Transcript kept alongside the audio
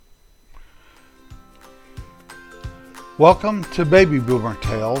Welcome to Baby Boomer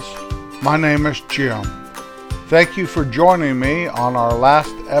Tales. My name is Jim. Thank you for joining me on our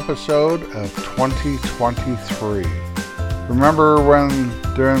last episode of 2023. Remember when,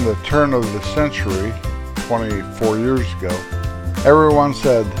 during the turn of the century, 24 years ago, everyone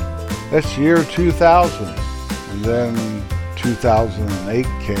said, it's year 2000. And then 2008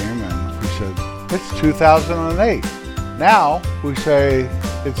 came and we said, it's 2008. Now we say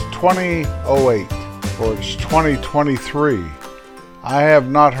it's 2008. Or it's 2023. I have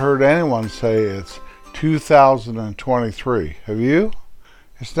not heard anyone say it's 2023. Have you?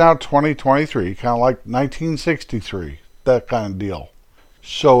 It's now 2023, kind of like 1963, that kind of deal.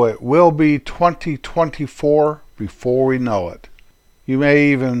 So it will be 2024 before we know it. You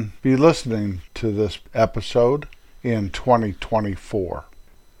may even be listening to this episode in 2024.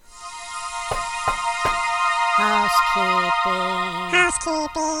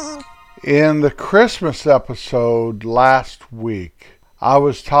 Housekeeping. In the Christmas episode last week, I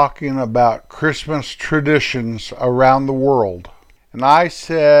was talking about Christmas traditions around the world. And I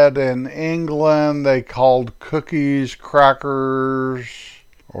said in England they called cookies crackers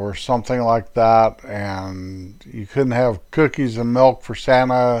or something like that. And you couldn't have cookies and milk for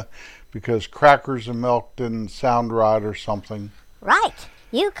Santa because crackers and milk didn't sound right or something. Right.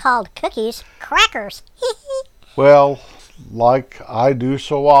 You called cookies crackers. Well, like I do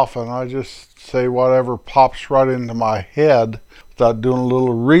so often, I just say whatever pops right into my head without doing a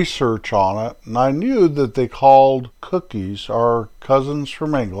little research on it. And I knew that they called cookies, our cousins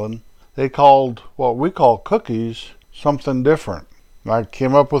from England, they called what we call cookies something different. And I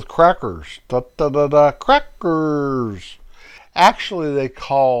came up with crackers. Crackers. Actually, they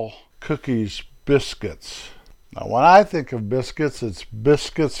call cookies biscuits. Now, when I think of biscuits, it's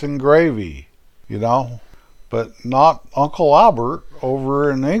biscuits and gravy, but not Uncle Albert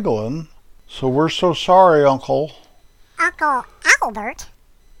over in England. So we're so sorry, Uncle. Uncle Albert?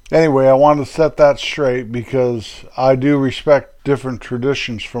 Anyway, I wanted to set that straight because I do respect different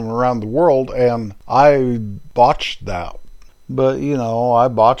traditions from around the world, and I botched that. But, I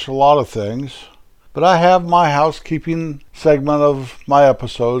botch a lot of things. But I have my housekeeping segment of my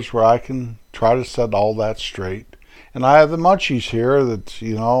episodes where I can try to set all that straight. And I have the munchies here that,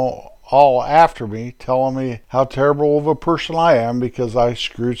 all after me, telling me how terrible of a person I am because I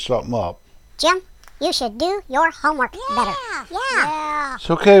screwed something up. Jim, you should do your homework better. Yeah. It's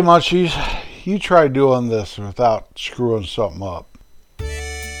okay, munchies. You try doing this without screwing something up.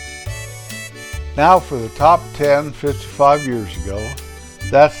 Now for the top 10 55 years ago.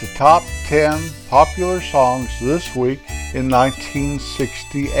 That's the top 10 popular songs this week in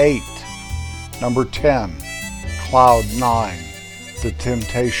 1968. Number 10, Cloud 9. The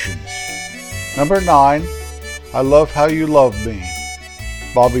Temptations. Number 9, I Love How You Love Me,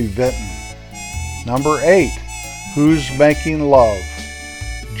 Bobby Vinton. Number 8, Who's Making Love,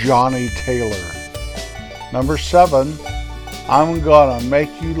 Johnny Taylor. Number 7, I'm Gonna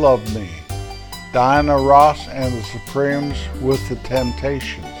Make You Love Me, Diana Ross and the Supremes with The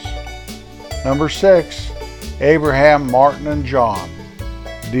Temptations. Number 6, Abraham, Martin and John,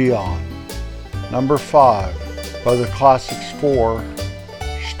 Dion. Number 5, by the Classics 4,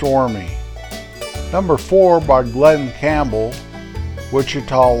 Stormy. Number 4 by Glenn Campbell,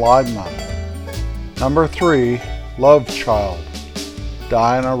 Wichita Lineman. Number 3, Love Child,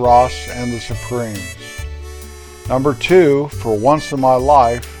 Diana Ross and the Supremes. Number 2, For Once in My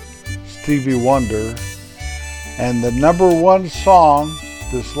Life, Stevie Wonder. And the number 1 song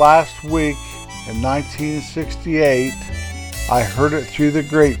this last week in 1968, I Heard It Through the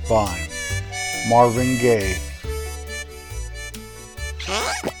Grapevine, Marvin Gaye.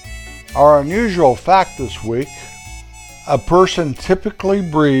 Our unusual fact this week, a person typically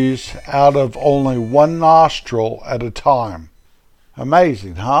breathes out of only one nostril at a time.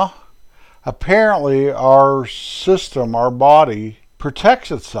 Amazing, huh? Apparently our system, our body,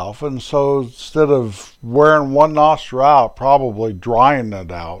 protects itself, and so instead of wearing one nostril out, probably drying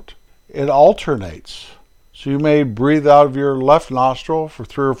it out, it alternates. So you may breathe out of your left nostril for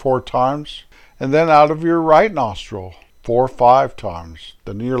 3 or 4 times, and then out of your right nostril 4 or 5 times,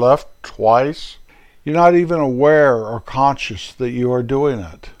 then your left twice. You're not even aware or conscious that you are doing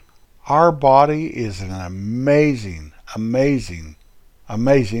it. Our body is an amazing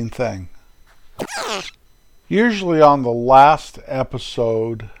thing. Usually on the last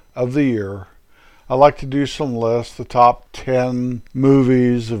episode of the year, I like to do some lists, the top 10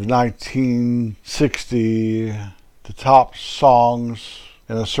 movies of 1960, the top songs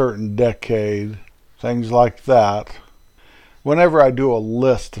in a certain decade, things like that. Whenever I do a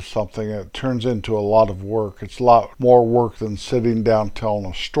list of something, it turns into a lot of work. It's a lot more work than sitting down telling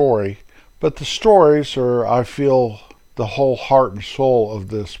a story. But the stories are, I feel, the whole heart and soul of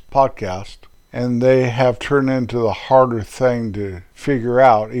this podcast, and they have turned into the harder thing to figure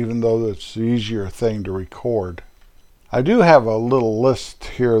out, even though it's the easier thing to record. I do have a little list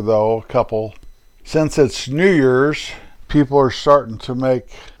here, though, a couple. Since it's New Year's, people are starting to make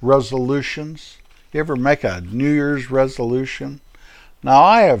resolutions. You ever make a New Year's resolution? Now,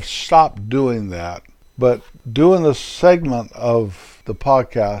 I have stopped doing that, but doing this segment of the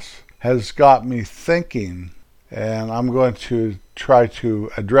podcast has got me thinking, and I'm going to try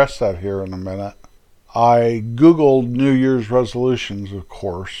to address that here in a minute. I Googled New Year's resolutions, of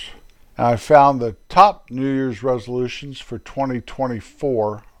course, and I found the top New Year's resolutions for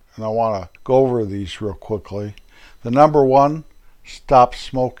 2024, and I want to go over these real quickly. The number one, stop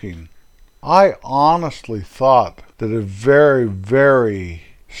smoking. I honestly thought that a very, very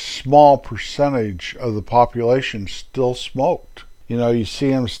small percentage of the population still smoked. You know, you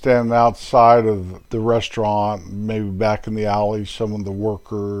see them standing outside of the restaurant, maybe back in the alley, some of the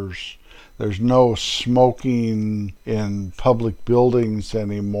workers. There's no smoking in public buildings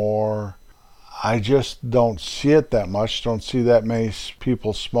anymore. I just don't see it that much. Don't see that many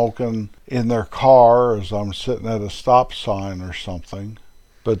people smoking in their car as I'm sitting at a stop sign or something.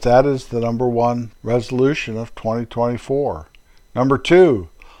 But that is the number one resolution of 2024. Number two,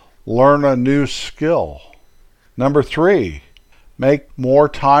 learn a new skill. Number three, make more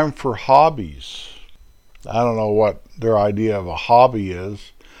time for hobbies. I don't know what their idea of a hobby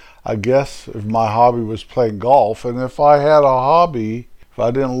is. I guess if my hobby was playing golf, and if I had a hobby, if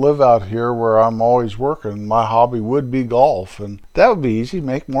I didn't live out here where I'm always working, my hobby would be golf, and that would be easy.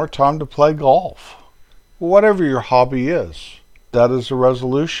 Make more time to play golf. Whatever your hobby is, that is a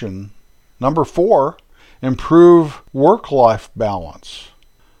resolution. Number four, improve work-life balance.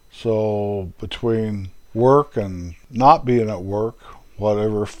 So between work and not being at work,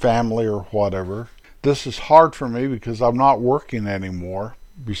 whatever, family or whatever, this is hard for me because I'm not working anymore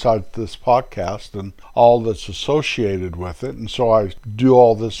besides this podcast and all that's associated with it. And so I do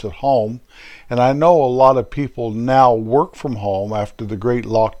all this at home. And I know a lot of people now work from home after the great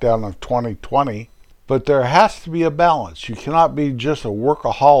lockdown of 2020. But there has to be a balance. You cannot be just a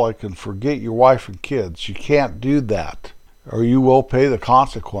workaholic and forget your wife and kids. You can't do that, or you will pay the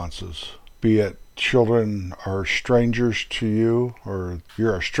consequences, be it children are strangers to you or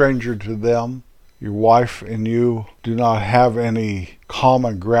you're a stranger to them. Your wife and you do not have any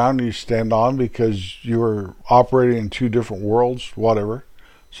common ground you stand on because you're operating in two different worlds, whatever.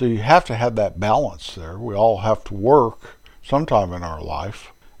 So you have to have that balance there. We all have to work sometime in our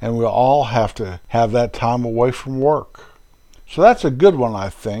life. And we all have to have that time away from work. So that's a good one, I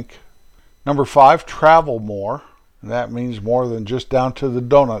think. Number five, travel more. And that means more than just down to the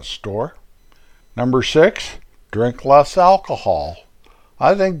donut store. Number six, drink less alcohol.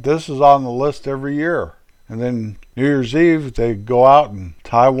 I think this is on the list every year. And then New Year's Eve, they go out and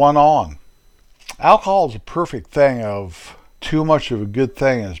tie one on. Alcohol is a perfect thing of too much of a good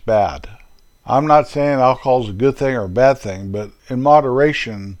thing is bad. I'm not saying alcohol is a good thing or a bad thing, but in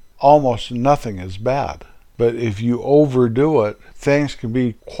moderation, almost nothing is bad. But if you overdo it, things can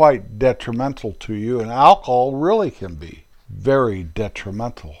be quite detrimental to you, and alcohol really can be very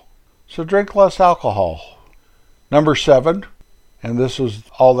detrimental. So drink less alcohol. Number seven, and this was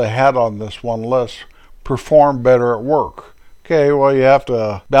all they had on this one list, perform better at work. Okay, well, you have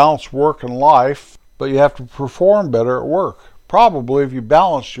to balance work and life, but you have to perform better at work. Probably if you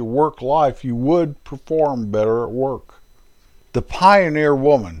balanced your work life, you would perform better at work. The Pioneer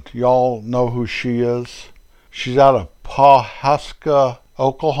Woman, y'all know who she is. She's out of Pawhuska,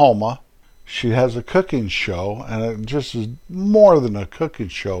 Oklahoma. She has a cooking show, and it just is more than a cooking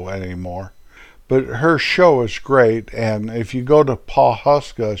show anymore. But her show is great, and if you go to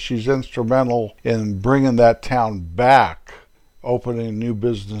Pawhuska, she's instrumental in bringing that town back, opening new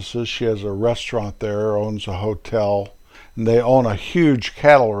businesses. She has a restaurant there, owns a hotel. And they own a huge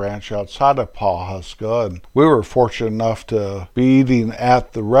cattle ranch outside of Pawhuska, and we were fortunate enough to be eating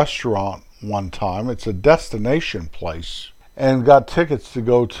at the restaurant one time. It's a destination place, and got tickets to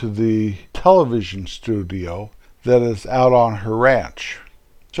go to the television studio that is out on her ranch.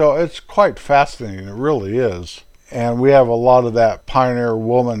 So it's quite fascinating, it really is. And we have a lot of that Pioneer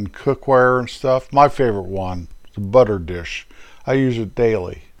Woman cookware and stuff. My favorite one, the butter dish. I use it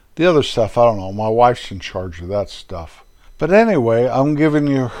daily. The other stuff, I don't know, my wife's in charge of that stuff. But anyway, I'm giving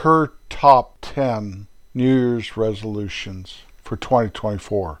you her top 10 New Year's resolutions for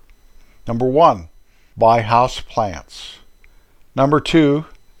 2024. Number one, buy house plants. Number two,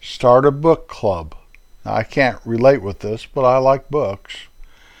 start a book club. Now, I can't relate with this, but I like books.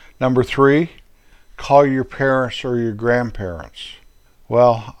 Number three, call your parents or your grandparents.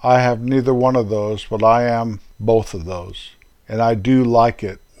 Well, I have neither one of those, but I am both of those. And I do like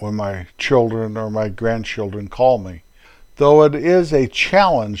it when my children or my grandchildren call me. Though it is a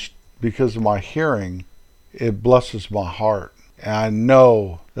challenge because of my hearing, it blesses my heart. And I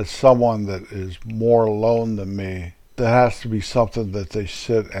know that someone that is more alone than me, that has to be something that they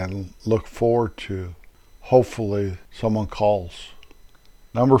sit and look forward to. Hopefully someone calls.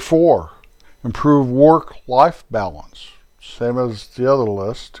 Number 4, improve work-life balance. Same as the other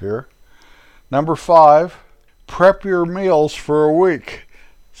list here. Number 5, prep your meals for a week.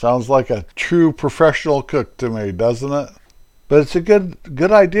 Sounds like a true professional cook to me, doesn't it? But it's a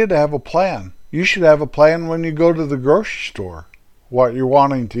good idea to have a plan. You should have a plan when you go to the grocery store. What you're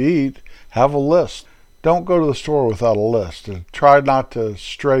wanting to eat, have a list. Don't go to the store without a list, and try not to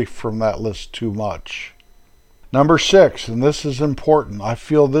stray from that list too much. Number 6, and this is important. I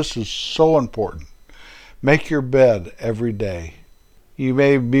feel this is so important. Make your bed every day. You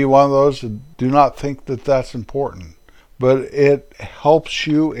may be one of those that do not think that that's important, but it helps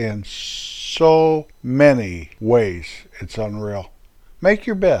you in so many ways. It's unreal. Make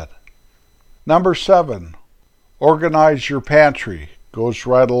your bed. Number 7, organize your pantry. Goes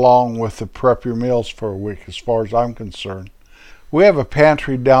right along with the prep your meals for a week as far as I'm concerned. We have a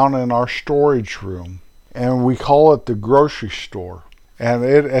pantry down in our storage room, and we call it the grocery store. And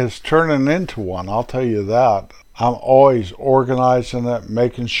it is turning into one, I'll tell you that. I'm always organizing it,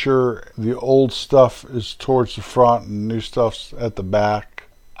 making sure the old stuff is towards the front and new stuff's at the back.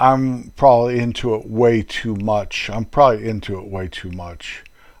 I'm probably into it way too much. I've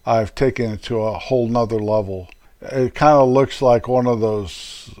taken it to a whole nother level. It kind of looks like one of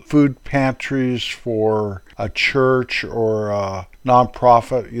those food pantries for a church or a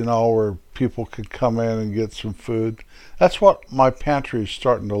nonprofit, where people could come in and get some food. That's what my pantry is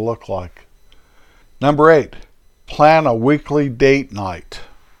starting to look like. Number 8, plan a weekly date night.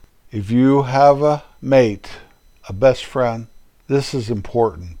 If you have a mate, a best friend, this is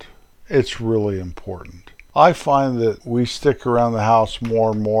important. It's really important. I find that we stick around the house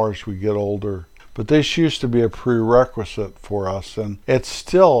more and more as we get older. But this used to be a prerequisite for us, and it's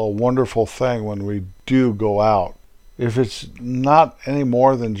still a wonderful thing when we do go out. If it's not any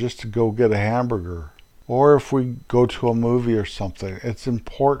more than just to go get a hamburger, or if we go to a movie or something, it's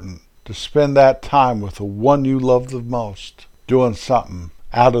important to spend that time with the one you love the most, doing something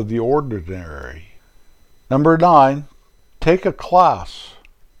out of the ordinary. Number 9, take a class.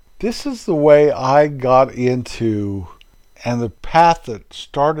 This is the way I got into, and the path that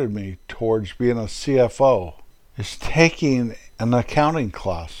started me towards being a CFO, is taking an accounting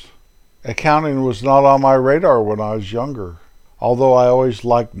class. Accounting was not on my radar when I was younger. Although I always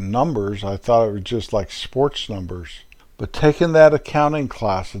liked numbers, I thought it was just like sports numbers. But taking that accounting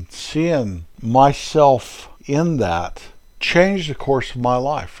class and seeing myself in that changed the course of my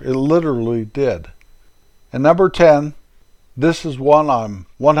life. It literally did. And number 10, this is one I'm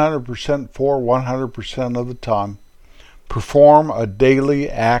 100% for 100% of the time. Perform a daily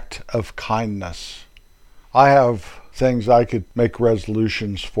act of kindness. I have things I could make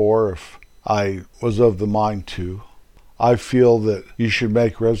resolutions for if I was of the mind to. I feel that you should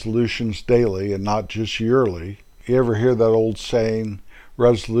make resolutions daily and not just yearly. You ever hear that old saying,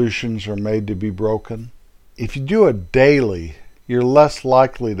 resolutions are made to be broken? If you do it daily, you're less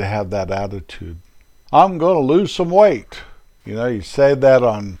likely to have that attitude. I'm going to lose some weight. You say that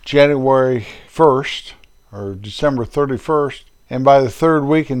on January 1st or December 31st, and by the 3rd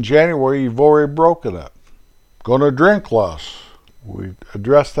week in January, you've already broken it. Going to drink less. We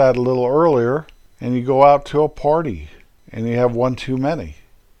addressed that a little earlier, and you go out to a party, and you have one too many,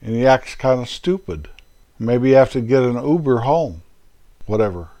 and you act kind of stupid. Maybe you have to get an Uber home.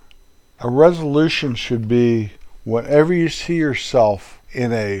 Whatever. A resolution should be whenever you see yourself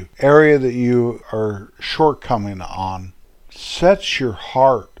in an area that you are shortcoming on, set your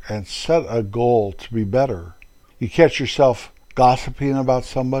heart and set a goal to be better. You catch yourself gossiping about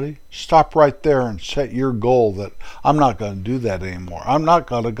somebody, stop right there and set your goal that I'm not going to do that anymore. I'm not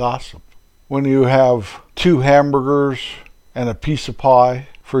going to gossip. When you have 2 hamburgers and a piece of pie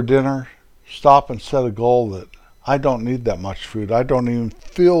for dinner, stop and set a goal that I don't need that much food. I don't even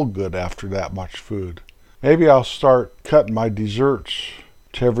feel good after that much food. Maybe I'll start cutting my desserts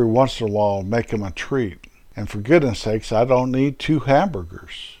to every once in a while and make them a treat. And for goodness sakes, I don't need 2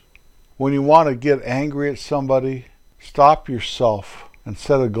 hamburgers. When you want to get angry at somebody, stop yourself and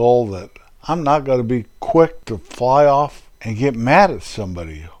set a goal that I'm not going to be quick to fly off and get mad at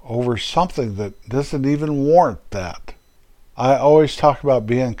somebody over something that doesn't even warrant that. I always talk about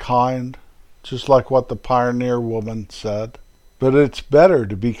being kind, just like what the pioneer woman said. But it's better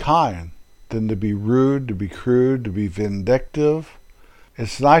to be kind than to be rude, to be crude, to be vindictive,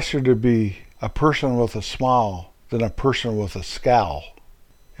 It's nicer to be a person with a smile than a person with a scowl.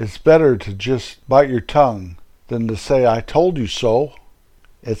 It's better to just bite your tongue than to say, "I told you so."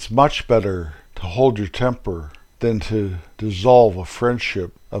 It's much better to hold your temper than to dissolve a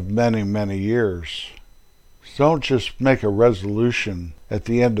friendship of many, many years. So don't just make a resolution at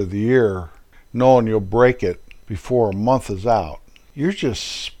the end of the year knowing you'll break it before a month is out. You're just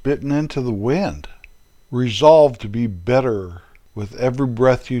spitting into the wind. Resolve to be better with every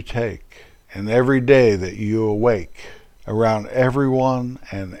breath you take and every day that you awake, around everyone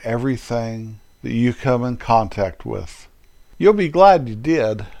and everything that you come in contact with. You'll be glad you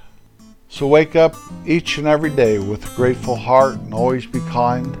did. So wake up each and every day with a grateful heart and always be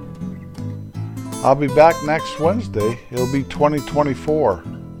kind. I'll be back next Wednesday. It'll be 2024.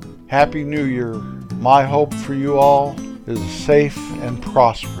 Happy New Year. My hope for you all is a safe and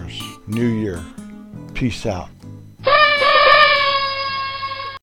prosperous New Year. Peace out.